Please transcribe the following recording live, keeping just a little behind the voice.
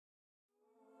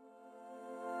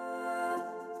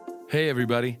Hey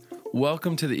everybody,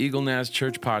 welcome to the Eagle Naz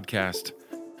Church Podcast.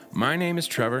 My name is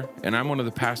Trevor, and I'm one of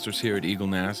the pastors here at Eagle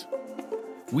Naz.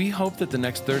 We hope that the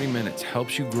next 30 minutes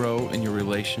helps you grow in your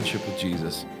relationship with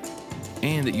Jesus,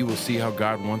 and that you will see how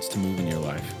God wants to move in your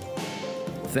life.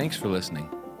 Thanks for listening.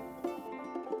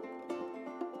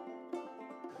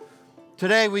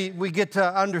 Today we get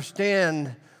to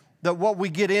understand that what we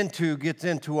get into gets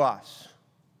into us.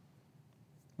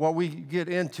 What we get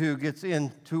into gets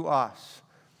into us.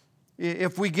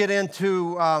 If we get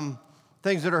into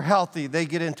things that are healthy, they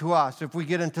get into us. If we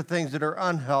get into things that are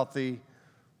unhealthy,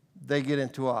 they get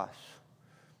into us.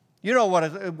 You know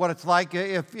what it's like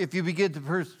if you begin to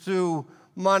pursue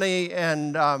money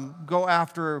and go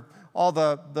after all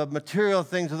the material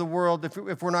things of the world.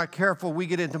 If we're not careful, we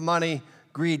get into money,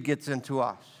 greed gets into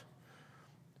us.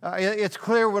 It's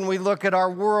clear when we look at our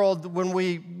world, when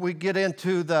we get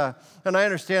into and I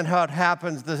understand how it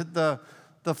happens,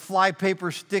 the flypaper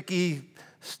sticky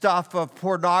stuff of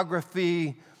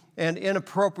pornography and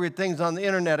inappropriate things on the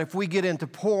internet. If we get into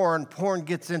porn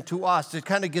gets into us. It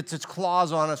kind of gets its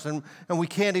claws on us, and we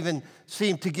can't even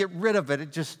seem to get rid of it.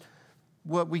 It just,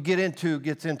 what we get into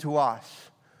gets into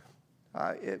us.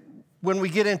 When we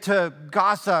get into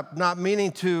gossip, not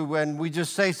meaning to, and we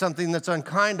just say something that's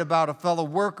unkind about a fellow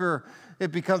worker,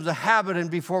 it becomes a habit, and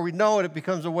before we know it, it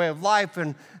becomes a way of life,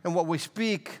 and what we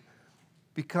speak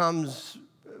becomes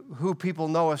who people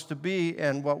know us to be,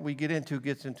 and what we get into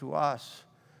gets into us.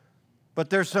 But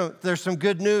there's some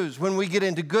good news. When we get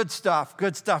into good stuff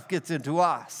gets into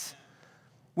us.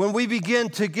 When we begin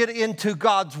to get into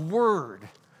God's Word,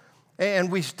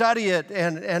 and we study it,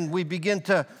 and we begin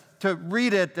to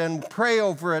read it and pray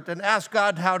over it and ask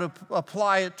God how to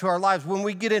apply it to our lives. When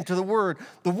we get into the Word,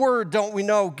 don't we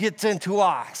know, gets into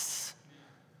us.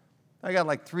 I got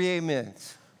like 3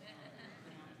 amens.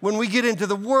 When we get into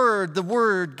the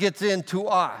Word gets into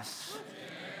us.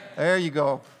 There you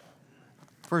go.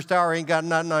 First hour ain't got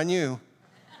nothing on you.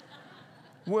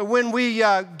 When we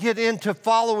get into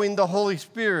following the Holy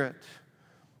Spirit,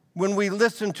 when we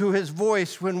listen to His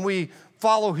voice, when we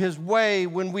follow His way,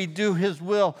 when we do His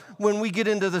will, when we get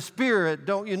into the Spirit,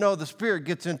 don't you know the Spirit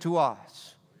gets into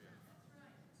us?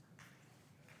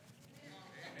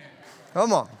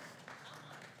 Come on.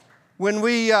 When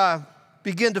we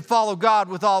begin to follow God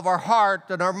with all of our heart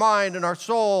and our mind and our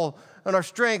soul and our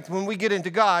strength, when we get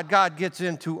into God, God gets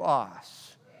into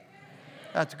us.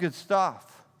 That's good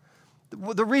stuff.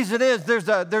 The reason is there's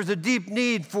a deep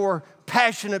need for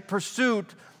passionate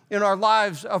pursuit in our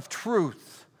lives of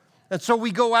truth. And so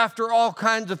we go after all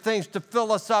kinds of things to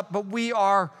fill us up, but we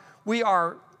are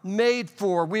made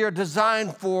for, we are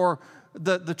designed for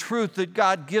the truth that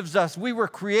God gives us. We were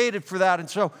created for that. And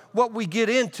so what we get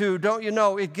into, don't you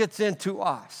know, it gets into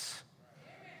us.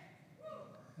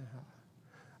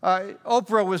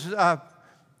 Oprah was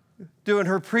doing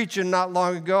her preaching not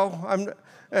long ago.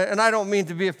 And I don't mean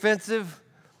to be offensive,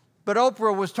 but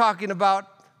Oprah was talking about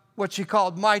what she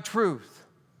called my truth.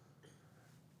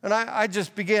 And I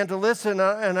just began to listen,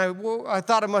 and I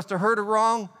thought I must have heard it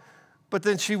wrong. But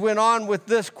then she went on with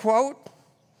this quote.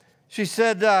 She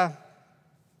said, I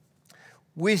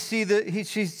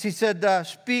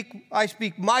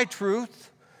speak my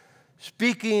truth.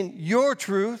 Speaking your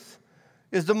truth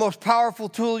is the most powerful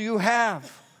tool you have.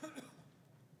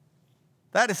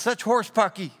 That is such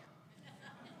horsepucky.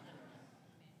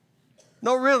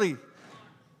 No, really.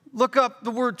 Look up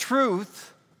the word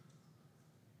truth,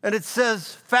 and it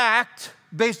says fact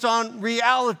based on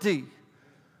reality.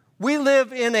 We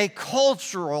live in a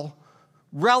cultural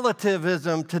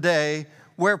relativism today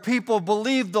where people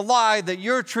believe the lie that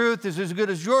your truth is as good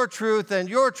as your truth, and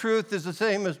your truth is the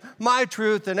same as my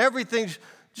truth, and everything's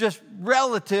just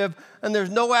relative, and there's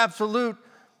no absolute.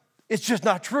 It's just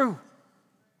not true. Amen.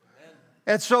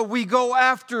 And so we go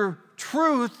after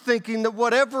truth, thinking that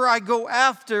whatever I go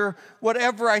after,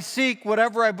 whatever I seek,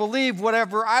 whatever I believe,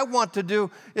 whatever I want to do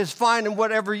is fine, and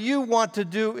whatever you want to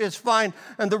do is fine.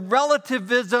 And the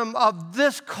relativism of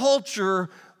this culture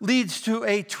leads to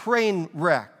a train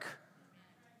wreck.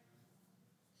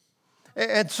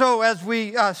 And so as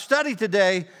we study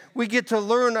today, we get to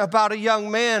learn about a young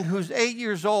man who's 8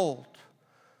 years old,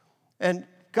 and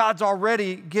God's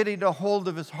already getting a hold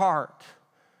of his heart.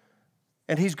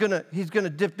 And he's gonna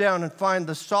dip down and find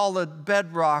the solid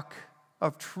bedrock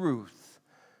of truth.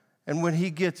 And when he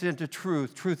gets into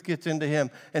truth gets into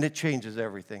him, and it changes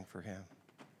everything for him.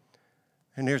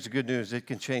 And here's the good news, it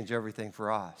can change everything for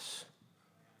us.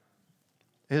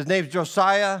 His name's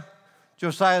Josiah.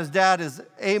 Josiah's dad is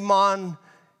Amon.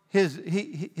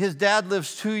 His dad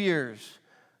lives 2 years,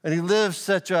 and he lives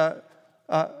such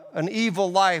an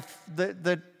evil life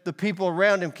that the people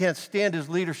around him can't stand his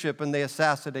leadership and they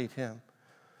assassinate him.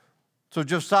 So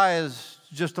Josiah is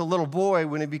just a little boy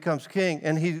when he becomes king,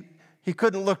 and he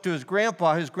couldn't look to his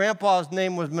grandpa. His grandpa's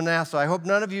name was Manasseh. I hope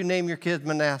none of you name your kids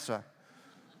Manasseh.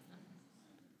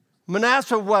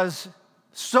 Manasseh was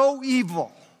so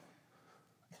evil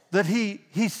that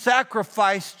he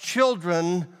sacrificed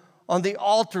children on the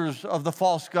altars of the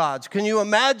false gods. Can you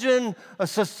imagine a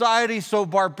society so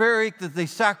barbaric that they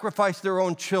sacrifice their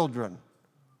own children?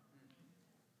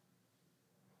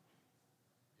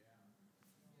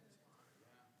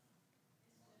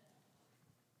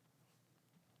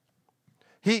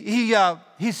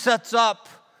 He sets up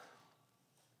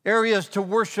areas to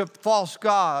worship false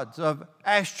gods of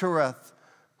Ashtoreth,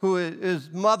 who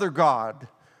is mother god.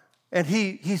 And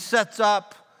he sets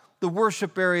up the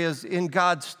worship areas in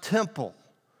God's temple.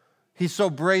 He's so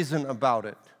brazen about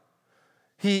it.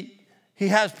 He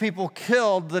has people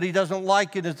killed that he doesn't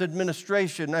like in his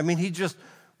administration. I mean, he just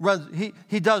runs,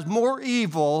 he does more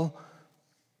evil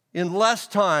in less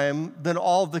time than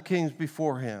all the kings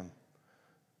before him.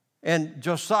 And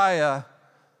Josiah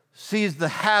sees the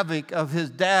havoc of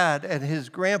his dad and his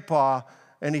grandpa,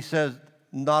 and he says,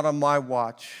 not on my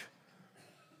watch.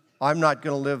 I'm not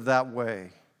going to live that way.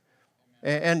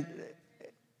 And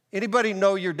anybody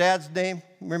know your dad's name?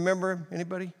 Remember him?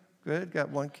 Anybody? Good, got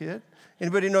one kid.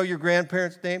 Anybody know your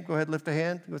grandparents' name? Go ahead, lift a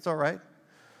hand. It's all right.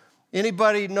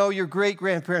 Anybody know your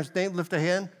great-grandparents' name? Lift a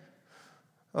hand.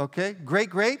 Okay,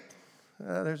 great?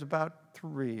 There's about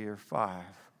 3 or 5.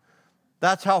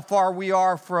 That's how far we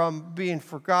are from being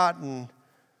forgotten,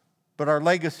 but our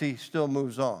legacy still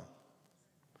moves on.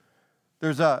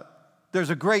 There's a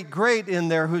great in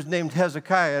there who's named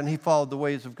Hezekiah, and he followed the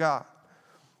ways of God.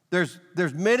 There's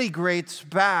many greats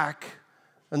back,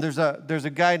 and there's a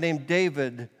guy named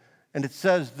David, and it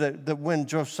says that when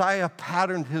Josiah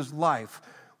patterned his life,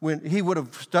 when he would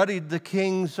have studied the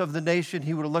kings of the nation,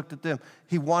 he would have looked at them.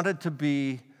 He wanted to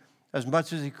be, as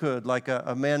much as he could, like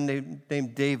a man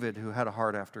named David who had a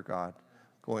heart after God,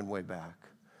 going way back.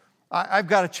 I've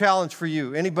got a challenge for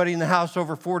you. Anybody in the house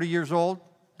over 40 years old?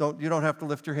 You don't have to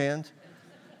lift your hands.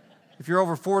 If you're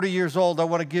over 40 years old, I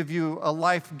want to give you a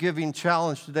life-giving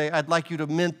challenge today. I'd like you to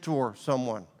mentor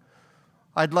someone.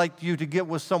 I'd like you to get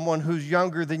with someone who's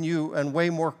younger than you and way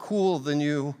more cool than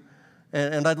you,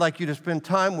 and I'd like you to spend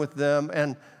time with them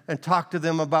and talk to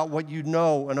them about what you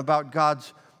know and about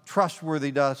God's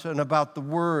trustworthiness and about the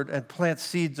Word, and plant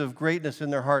seeds of greatness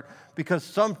in their heart, because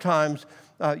sometimes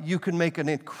you can make an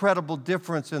incredible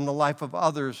difference in the life of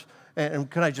others.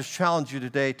 And can I just challenge you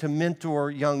today to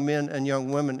mentor young men and young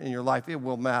women in your life? It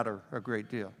will matter a great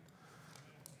deal.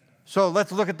 So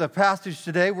let's look at the passage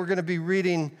today. We're going to be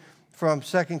reading from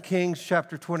 2 Kings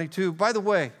chapter 22. By the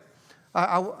way,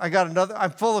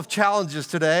 I'm full of challenges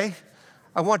today.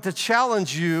 I want to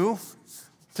challenge you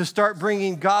to start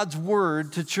bringing God's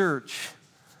Word to church.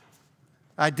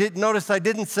 I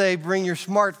didn't say bring your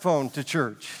smartphone to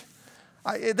church.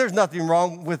 There's nothing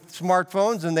wrong with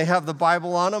smartphones, and they have the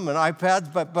Bible on them and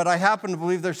iPads, but I happen to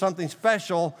believe there's something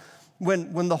special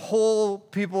when the whole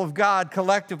people of God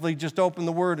collectively just open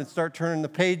the Word and start turning the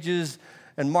pages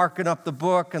and marking up the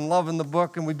book and loving the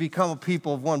book, and we become a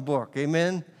people of one book.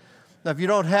 Amen? Now, if you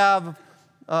don't have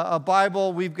a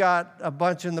Bible, we've got a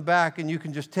bunch in the back, and you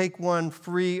can just take one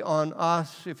free on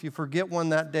us. If you forget one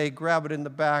that day, grab it in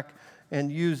the back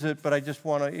and use it, but I just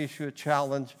want to issue a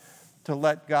challenge to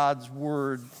let God's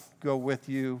Word go with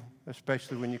you,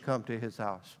 especially when you come to His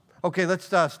house. Okay, let's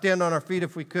stand on our feet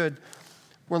if we could.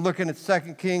 We're looking at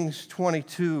 2 Kings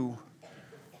 22,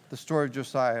 the story of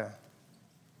Josiah.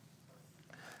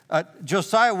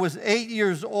 Josiah was 8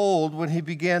 years old when he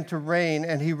began to reign,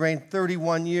 and he reigned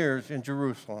 31 years in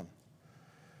Jerusalem.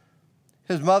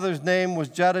 His mother's name was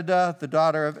Jedidah, the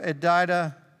daughter of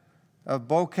Edidah of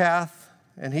Bokath,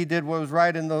 and he did what was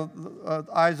right in the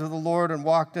eyes of the Lord and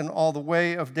walked in all the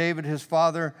way of David his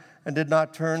father and did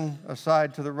not turn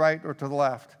aside to the right or to the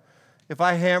left. If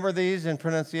I hammer these in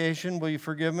pronunciation, will you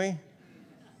forgive me?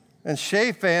 And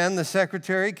Shaphan, the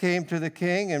secretary, came to the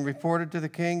king and reported to the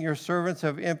king, your servants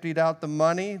have emptied out the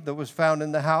money that was found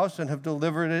in the house and have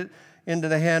delivered it into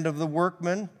the hand of the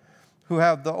workmen who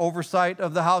have the oversight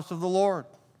of the house of the Lord.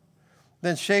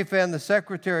 Then Shaphan, the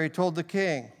secretary, told the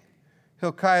king,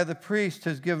 Hilkiah the priest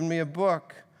has given me a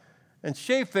book. And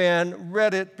Shaphan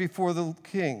read it before the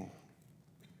king.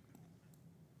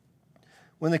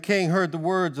 When the king heard the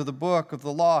words of the book of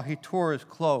the law, he tore his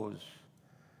clothes.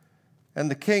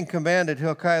 And the king commanded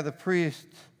Hilkiah the priest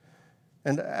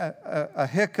and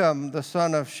Ahikam the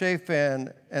son of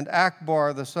Shaphan and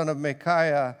Akbar the son of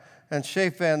Micaiah and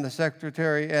Shaphan the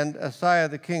secretary and Asaiah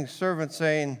the king's servant,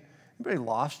 saying, anybody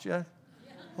lost yet?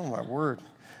 Oh, my word.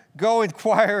 Go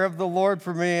inquire of the Lord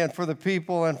for me and for the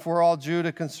people and for all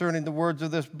Judah concerning the words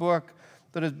of this book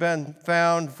that has been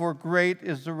found, for great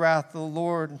is the wrath of the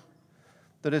Lord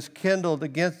that is kindled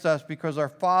against us, because our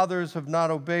fathers have not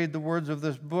obeyed the words of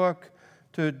this book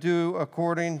to do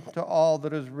according to all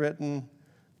that is written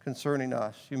concerning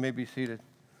us. You may be seated.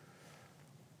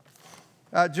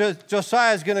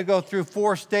 Josiah is going to go through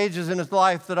 4 stages in his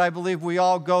life that I believe we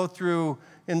all go through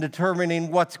in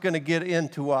determining what's going to get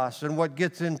into us. And what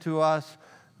gets into us,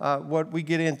 what we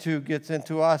get into gets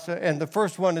into us. And the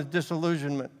first one is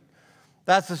disillusionment.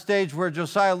 That's the stage where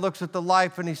Josiah looks at the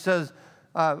life and he says,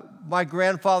 my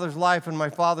grandfather's life and my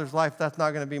father's life, that's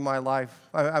not going to be my life.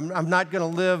 I'm not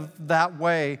going to live that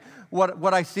way.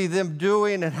 What I see them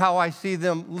doing and how I see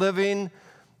them living,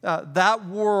 that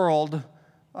world,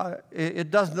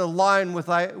 it doesn't align with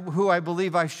who I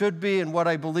believe I should be and what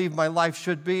I believe my life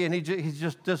should be, and he's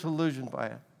just disillusioned by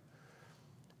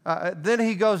it. Then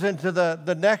he goes into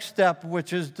the next step,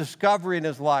 which is discovering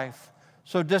his life.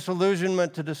 So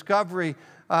disillusionment to discovery,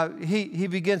 he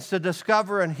begins to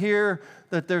discover and hear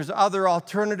that there's other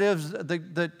alternatives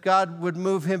that God would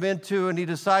move him into, and he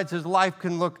decides his life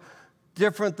can look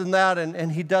different than that,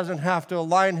 and he doesn't have to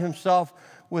align himself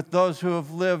with those who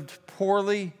have lived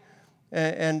poorly.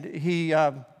 And he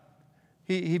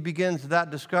begins that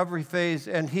discovery phase,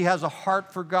 and he has a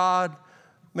heart for God,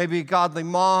 maybe a godly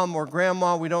mom or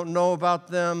grandma, we don't know about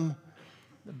them,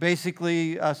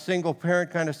 basically a single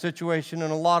parent kind of situation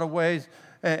in a lot of ways,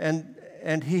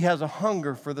 and he has a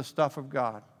hunger for the stuff of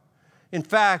God. In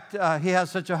fact, he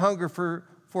has such a hunger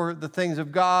for the things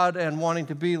of God and wanting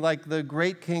to be like the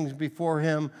great kings before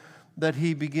him that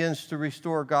he begins to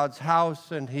restore God's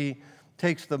house, and he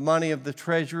takes the money of the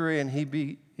treasury and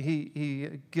he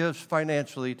gives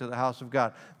financially to the house of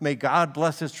God. May God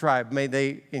bless his tribe. May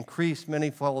they increase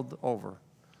manyfold over.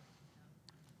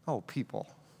 Oh, people.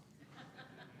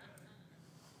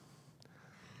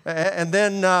 And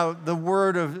then the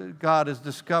word of God is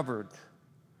discovered,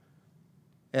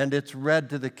 and it's read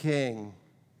to the king,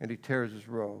 and he tears his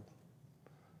robe.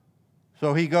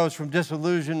 So he goes from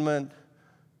disillusionment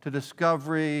to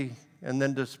discovery and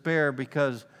then despair,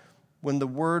 because when the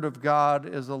word of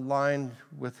God is aligned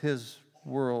with his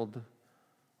world,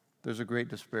 there's a great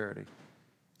disparity.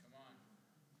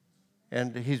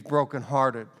 And he's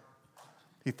brokenhearted.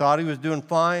 He thought he was doing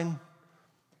fine.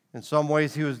 In some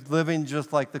ways, he was living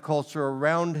just like the culture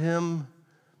around him.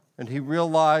 And he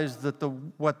realized that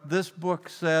what this book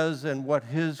says and what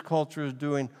his culture is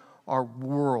doing are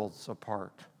worlds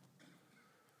apart.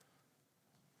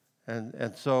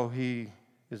 And so he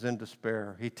is in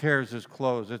despair. He tears his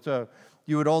clothes.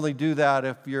 You would only do that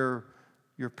if your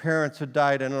parents had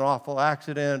died in an awful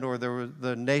accident, or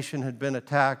the nation had been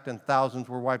attacked and thousands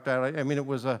were wiped out. I mean, it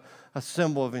was a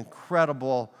symbol of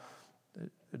incredible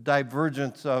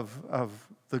divergence of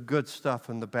the good stuff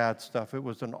and the bad stuff. It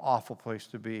was an awful place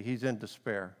to be. He's in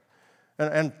despair.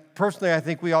 And personally, I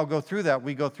think we all go through that.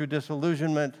 We go through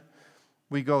disillusionment.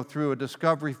 We go through a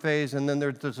discovery phase, and then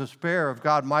there's the despair of,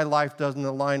 God, my life doesn't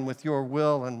align with your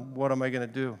will, and what am I going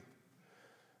to do?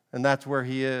 And that's where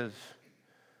he is.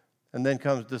 And then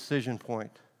comes decision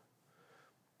point.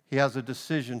 He has a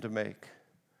decision to make.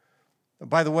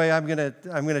 By the way, I'm going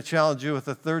to challenge you with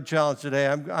a third challenge today.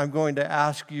 I'm going to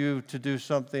ask you to do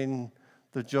something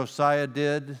that Josiah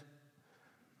did.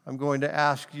 I'm going to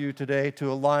ask you today to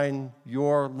align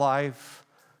your life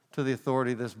to the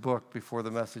authority of this book before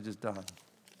the message is done.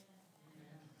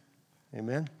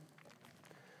 Amen?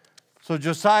 So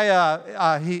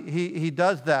Josiah, he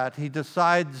does that. He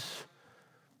decides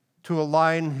to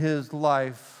align his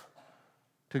life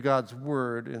to God's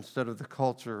word instead of the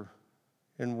culture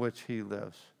in which he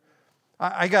lives.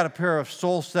 I got a pair of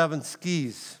Soul 7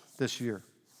 skis this year.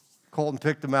 Colton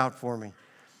picked them out for me,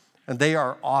 and they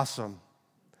are awesome.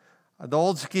 The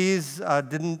old skis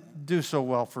didn't do so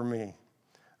well for me,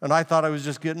 and I thought I was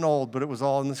just getting old, but it was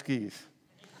all in the skis.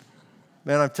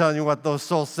 Man, I'm telling you what, those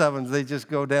Soul 7s, they just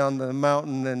go down the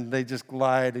mountain and they just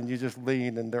glide and you just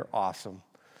lean, and they're awesome.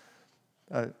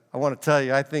 I want to tell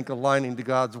you, I think aligning to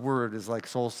God's word is like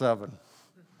Soul 7.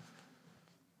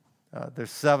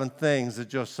 There's 7 things that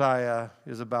Josiah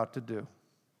is about to do.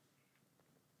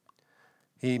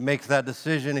 He makes that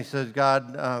decision. He says,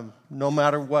 God, no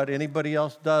matter what anybody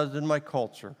else does in my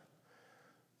culture,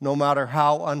 no matter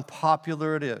how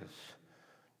unpopular it is,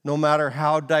 no matter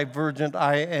how divergent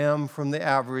I am from the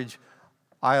average,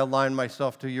 I align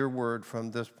myself to your word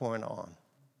from this point on.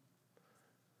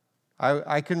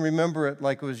 I can remember it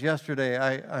like it was yesterday.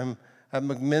 I'm at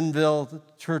McMinnville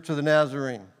Church of the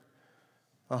Nazarene,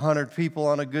 100 people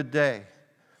on a good day.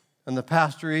 And the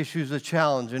pastor issues a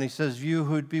challenge, and he says, you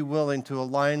who'd be willing to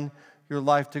align your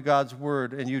life to God's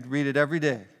word, and you'd read it every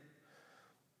day,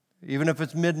 even if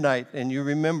it's midnight and you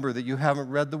remember that you haven't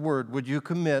read the word, would you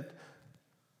commit?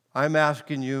 I'm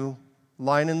asking you,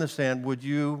 line in the sand, would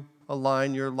you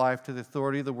align your life to the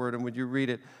authority of the word, and would you read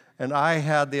it? And I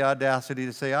had the audacity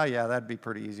to say, oh yeah, that'd be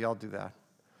pretty easy, I'll do that.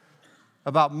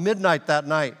 About midnight that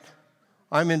night,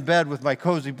 I'm in bed with my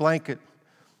cozy blanket,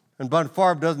 and Bun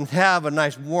Farb doesn't have a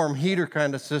nice warm heater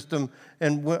kind of system,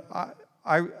 and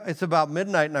it's about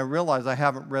midnight, and I realize I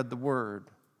haven't read the word.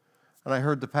 And I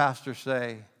heard the pastor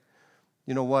say,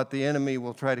 you know what, the enemy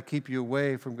will try to keep you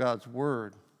away from God's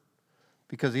word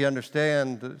because he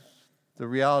understands the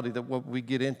reality that what we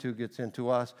get into gets into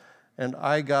us. And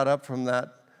I got up from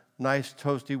that nice,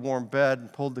 toasty, warm bed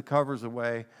and pulled the covers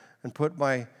away and put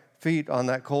my feet on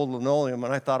that cold linoleum,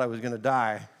 and I thought I was going to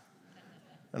die.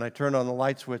 And I turned on the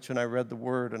light switch, and I read the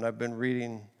word, and I've been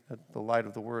reading at the light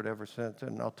of the word ever since.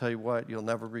 And I'll tell you what, you'll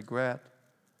never regret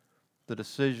the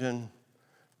decision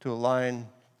to align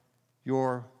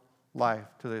your life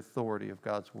to the authority of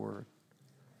God's word.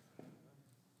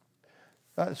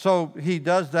 So he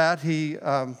does that. He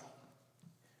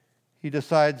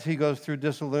decides, he goes through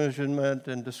disillusionment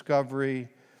and discovery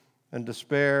and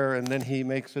despair, and then he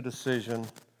makes a decision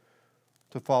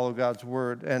to follow God's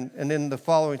word. And in the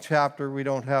following chapter, we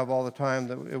don't have all the time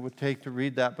that it would take to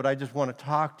read that, but I just want to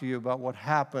talk to you about what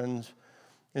happens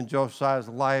in Josiah's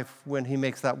life when he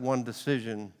makes that one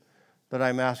decision that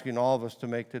I'm asking all of us to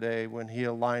make today when he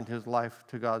aligned his life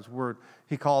to God's word.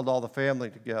 He called all the family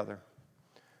together,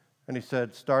 and he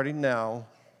said, starting now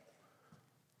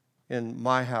in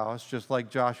my house, just like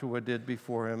Joshua did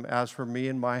before him, as for me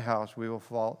and my house, we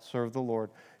will serve the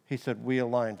Lord. He said, we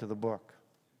align to the book.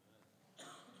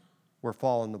 We're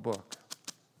following the book.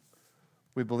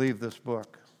 We believe this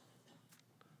book.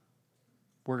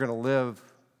 We're going to live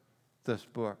this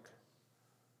book.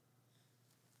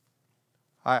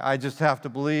 I just have to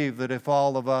believe that if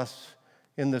all of us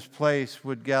in this place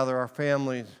would gather our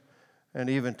families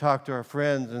and even talk to our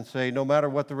friends and say, no matter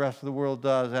what the rest of the world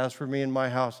does, as for me and my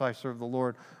house, I serve the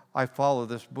Lord, I follow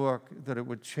this book, that it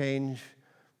would change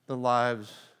the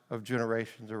lives of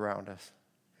generations around us.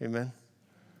 Amen?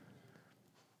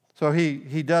 So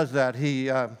he does that. He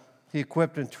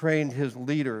equipped and trained his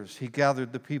leaders. He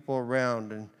gathered the people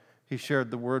around, and he shared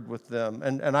the word with them.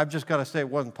 And I've just got to say, it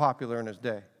wasn't popular in his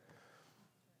day.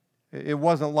 It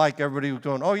wasn't like everybody was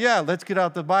going, oh yeah, let's get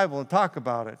out the Bible and talk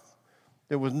about it.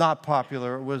 It was not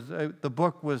popular. The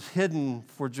book was hidden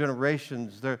for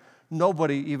generations.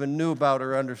 Nobody even knew about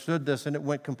or understood this, and it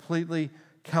went completely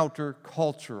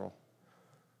countercultural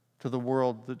to the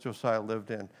world that Josiah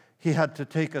lived in. He had to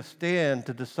take a stand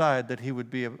to decide that he would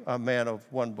be a man of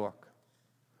one book.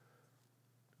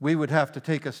 We would have to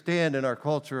take a stand in our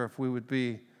culture if we would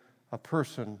be a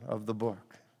person of the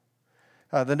book.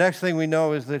 The next thing we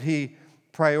know is that he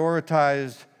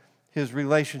prioritized his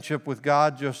relationship with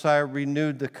God. Josiah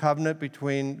renewed the covenant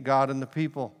between God and the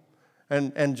people.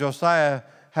 And Josiah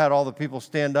had all the people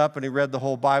stand up, and he read the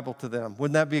whole Bible to them.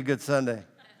 Wouldn't that be a good Sunday?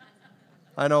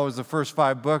 I know it was the first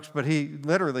 5 books, but he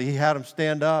had them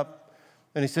stand up.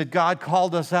 And he said, God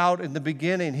called us out in the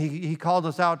beginning. He called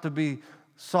us out to be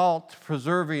salt,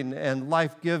 preserving, and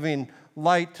life-giving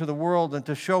light to the world and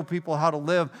to show people how to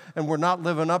live, and we're not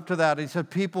living up to that. He said,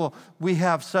 people, we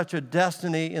have such a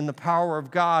destiny in the power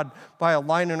of God by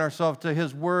aligning ourselves to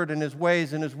his word and his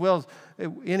ways and his wills.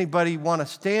 Anybody want to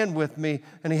stand with me?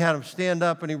 And he had them stand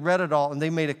up, and he read it all, and they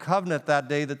made a covenant that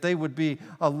day that they would be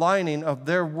aligning of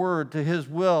their word to his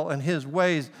will and his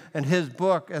ways and his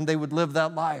book, and they would live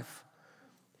that life.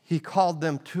 He called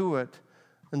them to it,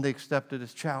 and they accepted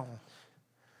his challenge.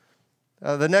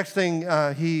 The next thing,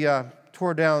 he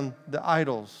tore down the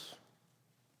idols.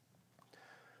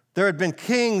 There had been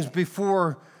kings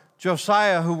before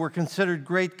Josiah who were considered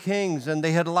great kings, and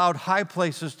they had allowed high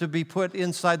places to be put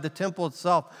inside the temple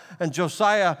itself. And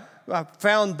Josiah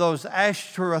found those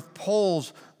Ashtoreth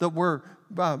poles that were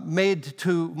made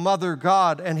to Mother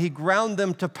God, and he ground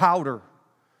them to powder.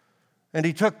 And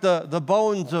he took the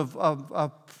bones of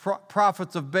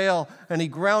prophets of Baal, and he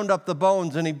ground up the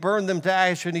bones, and he burned them to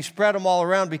ash, and he spread them all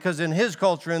around, because in his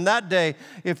culture, in that day,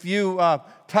 if you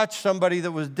touched somebody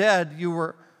that was dead, you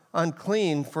were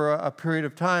unclean for a period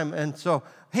of time. And so,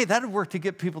 hey, that would work to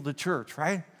get people to church,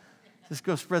 right? Just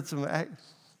go spread some ash.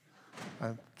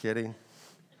 I'm kidding.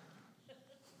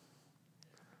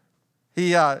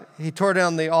 He tore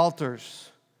down the altars.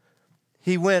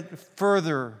 He went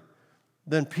further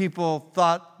than people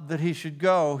thought that he should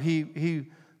go.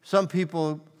 Some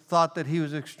people thought that he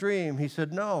was extreme. He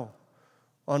said, no,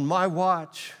 on my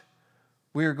watch,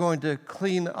 We are going to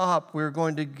clean up. We're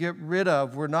going to get rid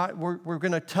of. We're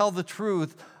going to tell the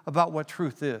truth about what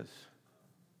truth is.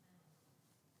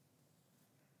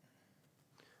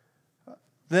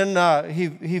 Then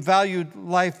he valued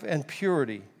life and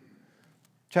purity.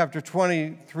 Chapter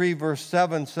 23, verse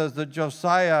 7 says that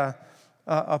Josiah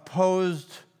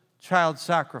opposed child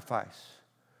sacrifice.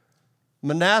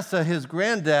 Manasseh, his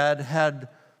granddad, had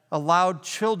allowed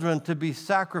children to be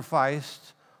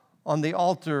sacrificed on the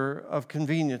altar of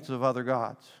convenience of other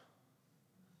gods.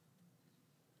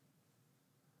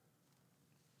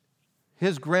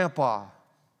 His grandpa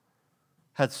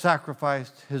had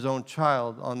sacrificed his own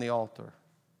child on the altar.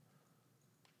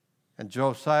 And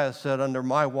Josiah said, under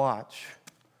my watch,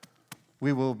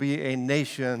 we will be a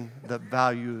nation that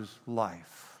values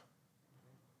life.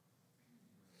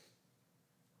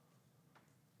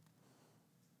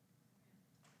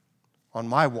 On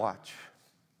my watch,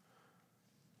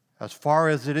 as far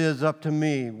as it is up to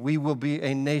me, we will be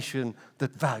a nation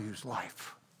that values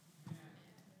life.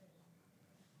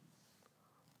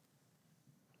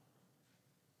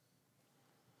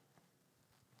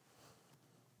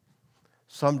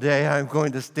 Someday I'm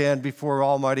going to stand before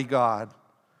Almighty God,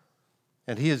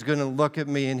 and He is going to look at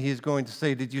me and He's going to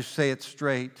say, did you say it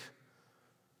straight?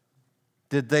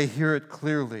 Did they hear it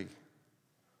clearly?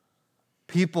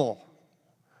 People,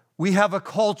 we have a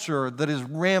culture that is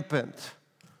rampant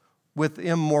with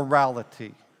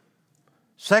immorality.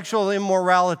 Sexual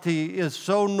immorality is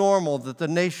so normal that the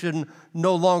nation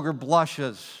no longer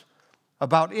blushes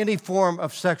about any form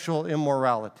of sexual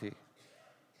immorality.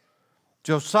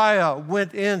 Josiah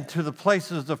went into the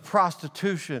places of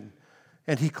prostitution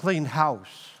and he cleaned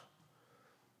house.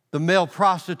 The male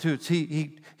prostitutes,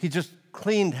 he just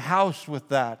cleaned house with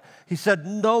that. He said,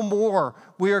 no more.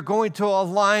 We are going to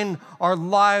align our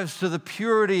lives to the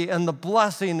purity and the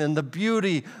blessing and the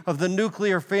beauty of the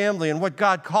nuclear family and what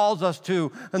God calls us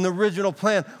to and the original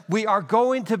plan. We are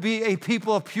going to be a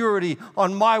people of purity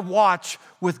on my watch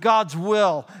with God's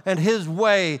will and His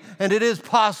way, and it is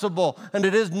possible, and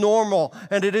it is normal,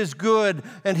 and it is good,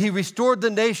 and He restored the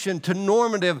nation to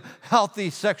normative, healthy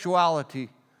sexuality.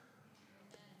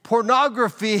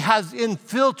 Pornography has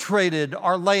infiltrated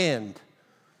our land.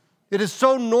 It is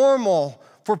so normal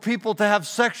for people to have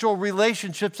sexual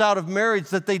relationships out of marriage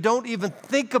that they don't even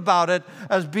think about it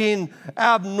as being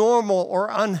abnormal or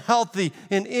unhealthy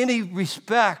in any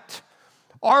respect.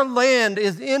 Our land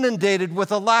is inundated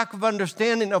with a lack of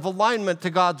understanding of alignment to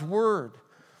God's Word.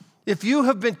 If you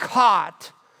have been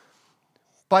caught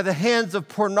by the hands of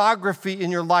pornography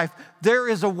in your life, there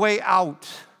is a way out.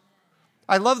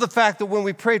 I love the fact that when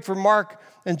we prayed for Mark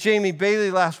and Jamie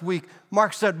Bailey last week,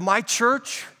 Mark said, my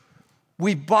church,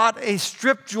 we bought a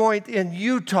strip joint in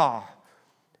Utah,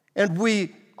 and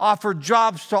we offered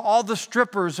jobs to all the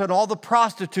strippers and all the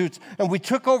prostitutes, and we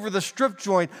took over the strip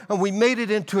joint, and we made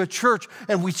it into a church,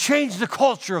 and we changed the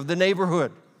culture of the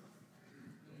neighborhood.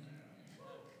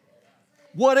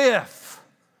 What if?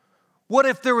 What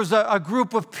if there was a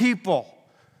group of people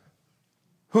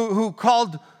who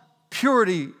called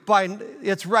purity by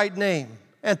its right name,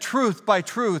 and truth by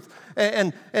truth,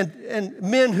 and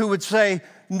men who would say,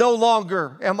 no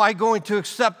longer am I going to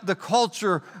accept the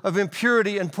culture of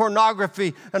impurity and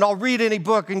pornography, and I'll read any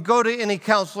book and go to any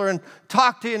counselor and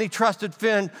talk to any trusted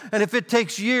friend, and if it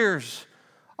takes years,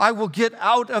 I will get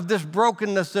out of this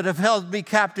brokenness that have held me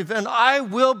captive, and I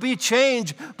will be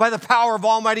changed by the power of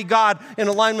Almighty God in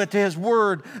alignment to His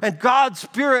Word. And God's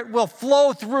Spirit will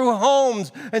flow through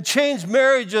homes and change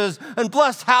marriages and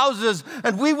bless houses,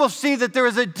 and we will see that there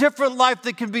is a different life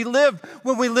that can be lived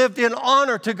when we lived in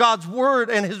honor to God's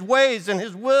Word and His ways and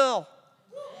His will.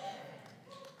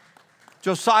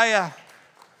 Josiah,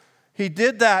 he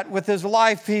did that with his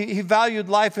life. He valued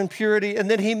life and purity, and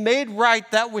then he made right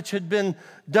that which had been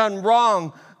done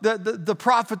wrong. The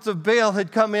prophets of Baal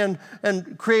had come in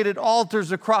and created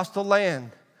altars across the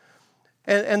land.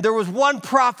 And there was one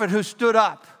prophet who stood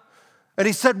up, and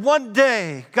he said, one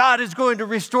day God is going to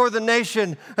restore the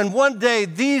nation, and one day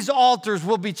these altars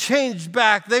will be changed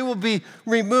back. They will be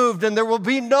removed, and there will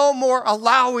be no more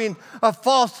allowing of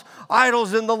false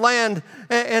idols in the land.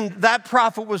 And that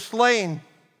prophet was slain.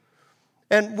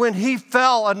 And when he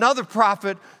fell, another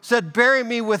prophet said, bury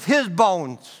me with his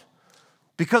bones,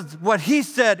 because what he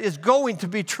said is going to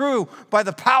be true by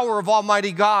the power of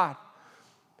Almighty God.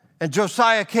 And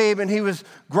Josiah came and he was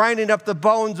grinding up the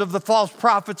bones of the false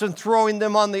prophets and throwing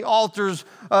them on the altars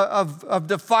of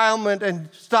defilement and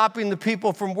stopping the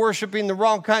people from worshiping the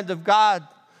wrong kinds of God.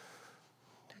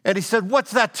 And he said,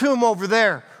 what's that tomb over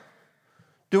there?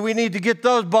 Do we need to get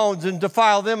those bones and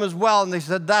defile them as well? And they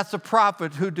said, that's a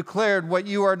prophet who declared what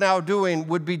you are now doing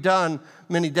would be done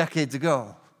many decades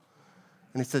ago.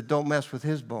 And he said, don't mess with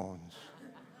his bones.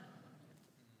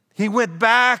 He went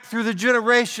back through the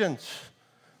generations.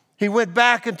 He went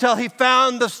back until he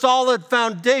found the solid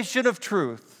foundation of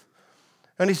truth.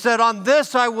 And he said, on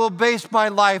this I will base my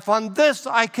life. On this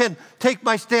I can take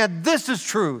my stand. This is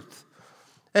truth.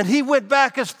 And he went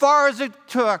back as far as it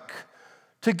took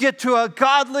to get to a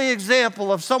godly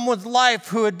example of someone's life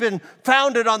who had been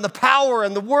founded on the power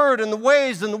and the word and the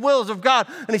ways and the wills of God.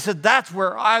 And he said, that's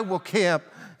where I will camp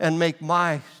and make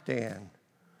my stand.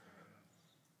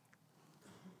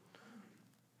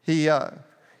 He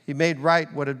made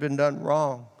right what had been done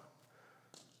wrong.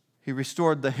 He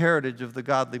restored the heritage of the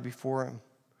godly before him.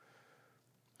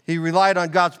 He relied on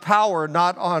God's power,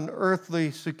 not on earthly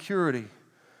security.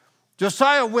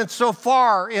 Josiah went so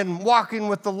far in walking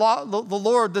with the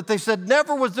Lord that they said,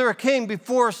 never was there a king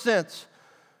before or since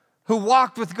who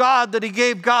walked with God that he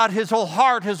gave God his whole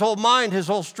heart, his whole mind, his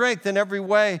whole strength in every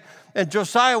way. And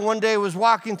Josiah one day was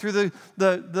walking through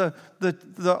the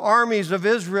armies of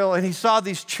Israel, and he saw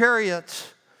these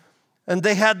chariots, and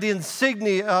they had the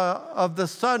insignia of the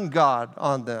sun god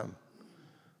on them.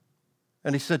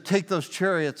 And he said, take those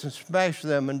chariots and smash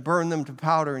them and burn them to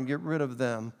powder and get rid of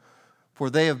them, for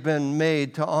they have been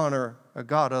made to honor a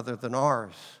God other than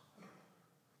ours.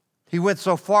 He went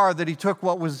so far that he took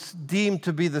what was deemed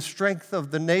to be the strength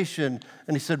of the nation,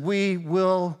 and he said, we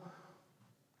will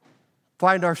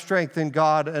find our strength in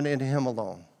God and in him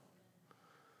alone.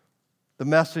 The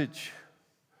message,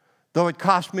 though it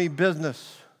cost me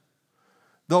business,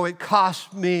 though it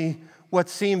cost me what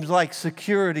seems like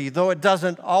security, though it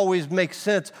doesn't always make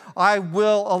sense, I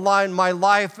will align my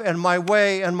life and my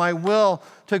way and my will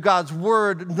to God's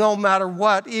word no matter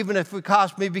what, even if it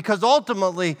costs me, because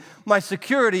ultimately my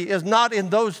security is not in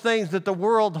those things that the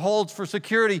world holds for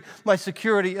security. My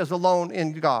security is alone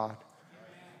in God.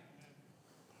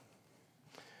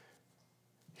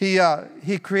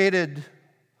 He created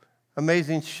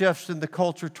amazing shifts in the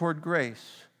culture toward grace.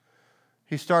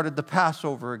 He started the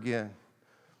Passover again.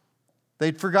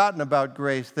 They'd forgotten about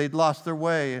grace. They'd lost their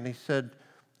way. And he said,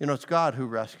 it's God who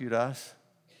rescued us.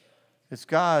 It's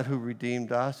God who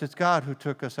redeemed us. It's God who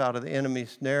took us out of the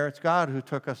enemy's snare. It's God who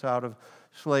took us out of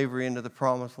slavery into the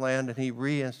promised land. And he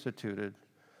reinstituted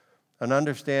an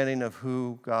understanding of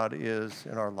who God is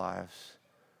in our lives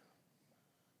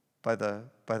by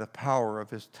the power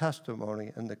of his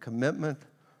testimony and the commitment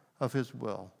of his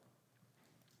will.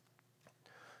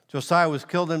 Josiah was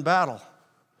killed in battle.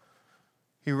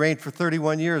 He reigned for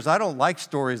 31 years. I don't like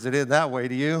stories that end that way,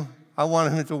 do you? I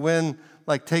want him to win,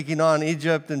 like taking on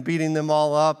Egypt and beating them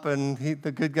all up, and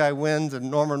the good guy wins, and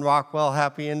Norman Rockwell,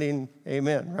 happy ending,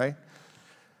 amen, right?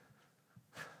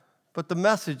 But the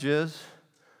message is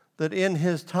that in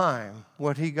his time,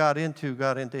 what he got into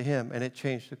him, and it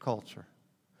changed the culture.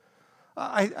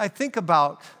 I think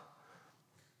about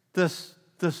this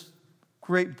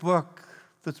great book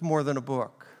that's more than a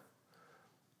book.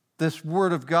 This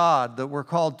Word of God that we're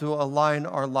called to align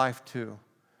our life to.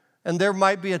 And there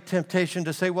might be a temptation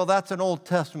to say, well, that's an Old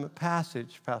Testament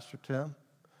passage, Pastor Tim.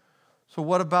 So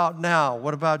what about now?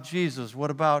 What about Jesus?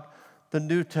 What about the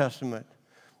New Testament?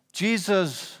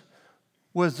 Jesus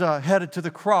was headed to the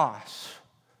cross.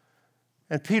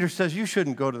 And Peter says, you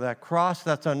shouldn't go to that cross.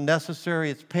 That's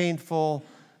unnecessary. It's painful.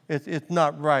 It's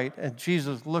not right. And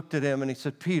Jesus looked at him and he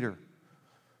said, Peter,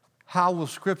 how will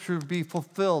Scripture be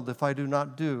fulfilled if I do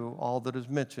not do all that is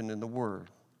mentioned in the Word?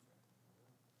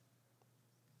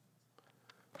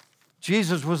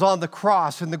 Jesus was on the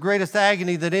cross in the greatest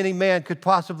agony that any man could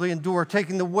possibly endure,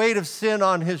 taking the weight of sin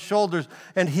on his shoulders,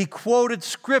 and he quoted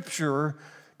Scripture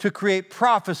to create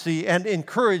prophecy and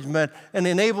encouragement and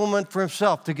enablement for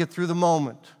himself to get through the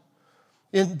moment.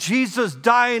 In Jesus'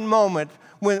 dying moment,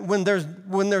 when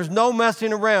there's no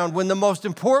messing around, when the most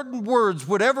important words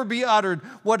would ever be uttered,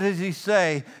 what does he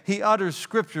say? He utters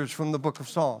scriptures from the book of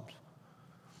Psalms.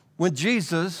 When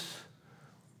Jesus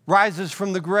rises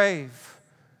from the grave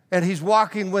and he's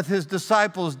walking with his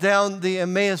disciples down the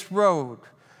Emmaus Road,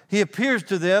 he appears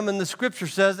to them, and the scripture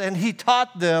says, and he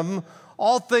taught them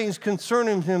all things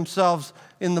concerning himself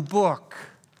in the book,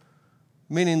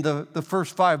 meaning the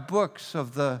first 5 books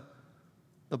of the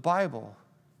Bible.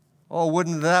 Oh,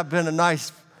 wouldn't that have been a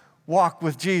nice walk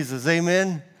with Jesus,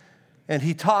 amen? And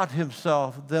he taught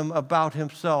them about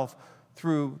himself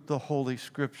through the Holy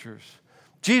Scriptures.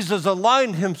 Jesus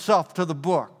aligned himself to the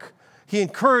book. He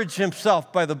encouraged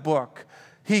himself by the book.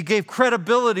 He gave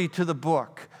credibility to the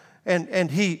book. And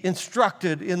he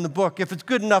instructed in the book. If it's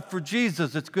good enough for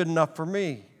Jesus, it's good enough for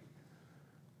me.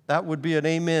 That would be an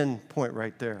amen point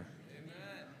right there.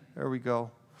 Amen. There we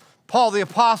go. Paul the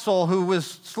Apostle, who was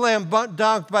slam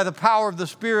dunked by the power of the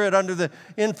Spirit, under the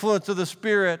influence of the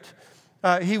Spirit,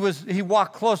 he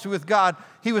walked closely with God.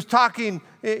 He was talking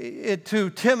to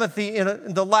Timothy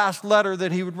in the last letter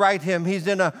that he would write him. He's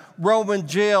in a Roman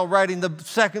jail writing the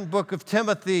second book of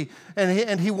Timothy,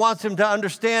 and he wants him to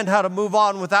understand how to move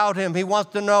on without him. He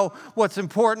wants to know what's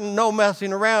important, no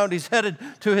messing around. He's headed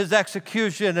to his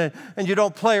execution, and you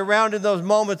don't play around in those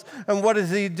moments. And what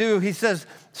does he do? He says,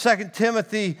 2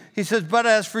 Timothy, he says, but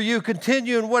as for you,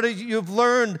 continue in what you've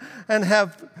learned and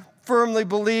have firmly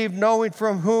believed, knowing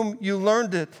from whom you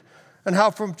learned it, and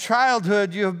how from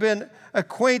childhood you have been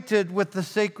acquainted with the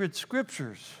sacred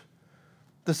scriptures,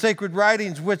 the sacred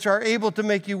writings, which are able to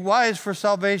make you wise for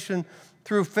salvation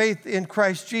through faith in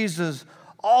Christ Jesus.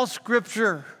 All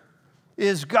scripture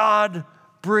is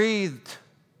God-breathed.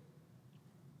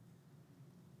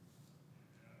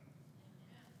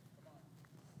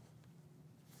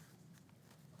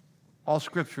 All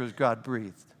scripture is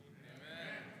God-breathed.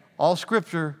 All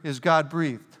scripture is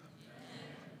God-breathed.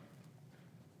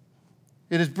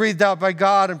 It is breathed out by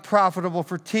God and profitable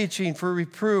for teaching, for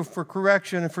reproof, for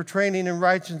correction, and for training in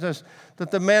righteousness,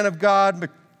 that the man of God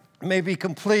may be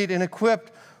complete and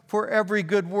equipped for every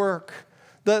good work.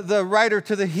 The writer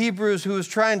to the Hebrews, who was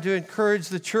trying to encourage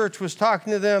the church, was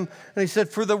talking to them, and he said,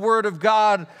 for the word of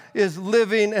God is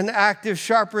living and active,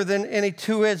 sharper than any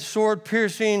two-edged sword,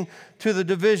 piercing to the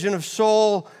division of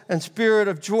soul and spirit,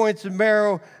 of joints and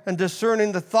marrow, and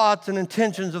discerning the thoughts and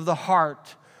intentions of the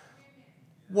heart.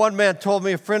 One man told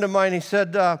me, a friend of mine, he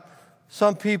said,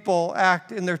 some people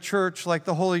act in their church like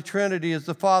the Holy Trinity is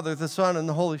the Father, the Son, and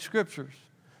the Holy Scriptures.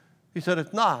 He said,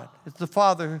 it's not. It's the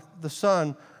Father, the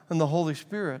Son, and the Holy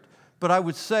Spirit. But I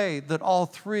would say that all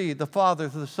three, the Father,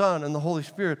 the Son, and the Holy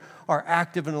Spirit, are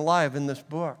active and alive in this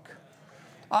book.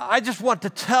 I just want to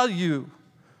tell you,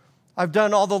 I've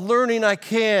done all the learning I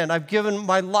can. I've given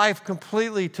my life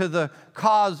completely to the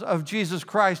cause of Jesus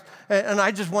Christ. And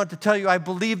I just want to tell you, I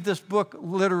believe this book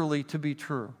literally to be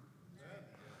true.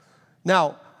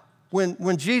 Now,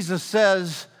 when Jesus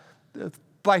says,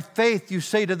 by faith you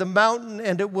say to the mountain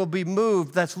and it will be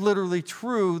moved, that's literally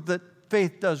true, that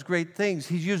faith does great things.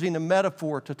 He's using a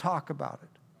metaphor to talk about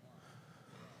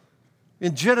it.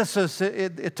 In Genesis,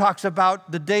 it talks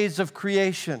about the days of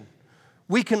creation.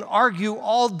 We can argue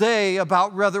all day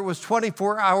about whether it was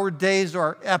 24-hour days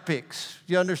or epics.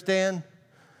 Do you understand?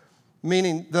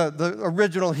 Meaning the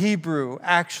original Hebrew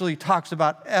actually talks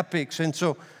about epics. And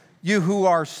so you who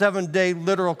are 7-day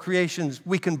literal creations,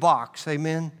 we can box.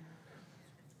 Amen?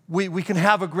 We can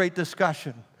have a great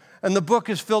discussion. And the book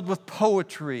is filled with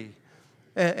poetry.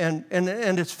 And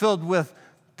it's filled with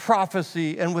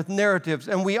prophecy and with narratives.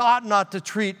 And we ought not to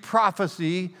treat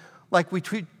prophecy like we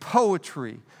treat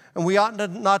poetry. And we ought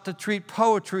not to treat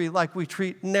poetry like we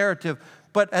treat narrative.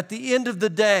 But at the end of the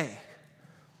day,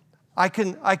 I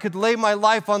could lay my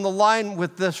life on the line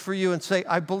with this for you and say,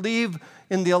 I believe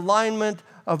in the alignment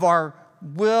of our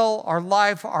will, our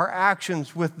life, our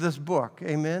actions with this book.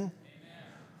 Amen? Amen.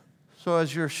 So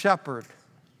as your shepherd,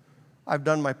 I've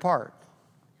done my part.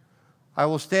 I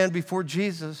will stand before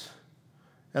Jesus,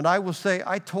 and I will say,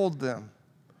 I told them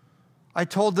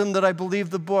that I believe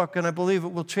the book, and I believe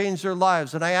it will change their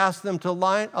lives. And I asked them to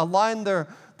align their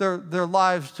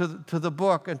lives to the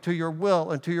book and to your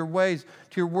will and to your ways,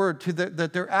 to your word,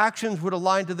 that their actions would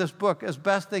align to this book as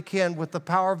best they can with the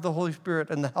power of the Holy Spirit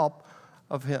and the help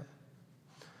of Him.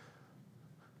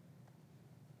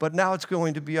 But now it's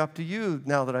going to be up to you,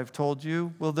 now that I've told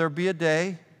you. Will there be a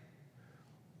day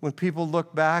when people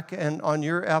look back and on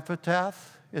your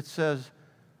epitaph, it says,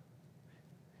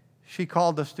 she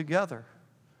called us together.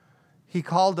 He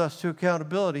called us to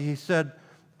accountability. He said,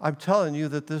 I'm telling you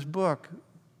that this book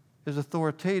is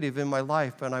authoritative in my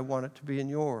life, and I want it to be in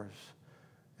yours.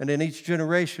 And in each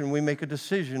generation, we make a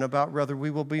decision about whether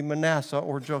we will be Manasseh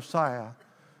or Josiah.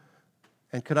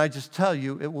 And can I just tell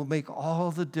you, it will make all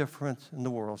the difference in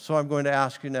the world. So I'm going to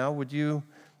ask you now, would you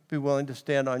be willing to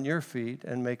stand on your feet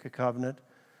and make a covenant?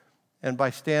 And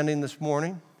by standing this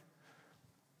morning,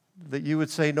 that you would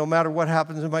say, no matter what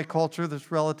happens in my culture that's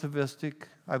relativistic,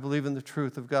 I believe in the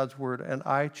truth of God's word, and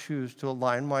I choose to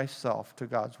align myself to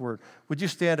God's word. Would you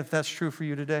stand if that's true for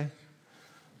you today?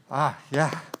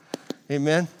 Yeah.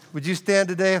 Amen. Would you stand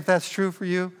today if that's true for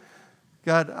you?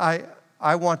 God,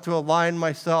 I want to align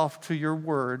myself to your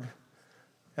word,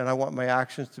 and I want my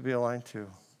actions to be aligned too.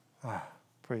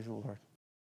 Praise the Lord.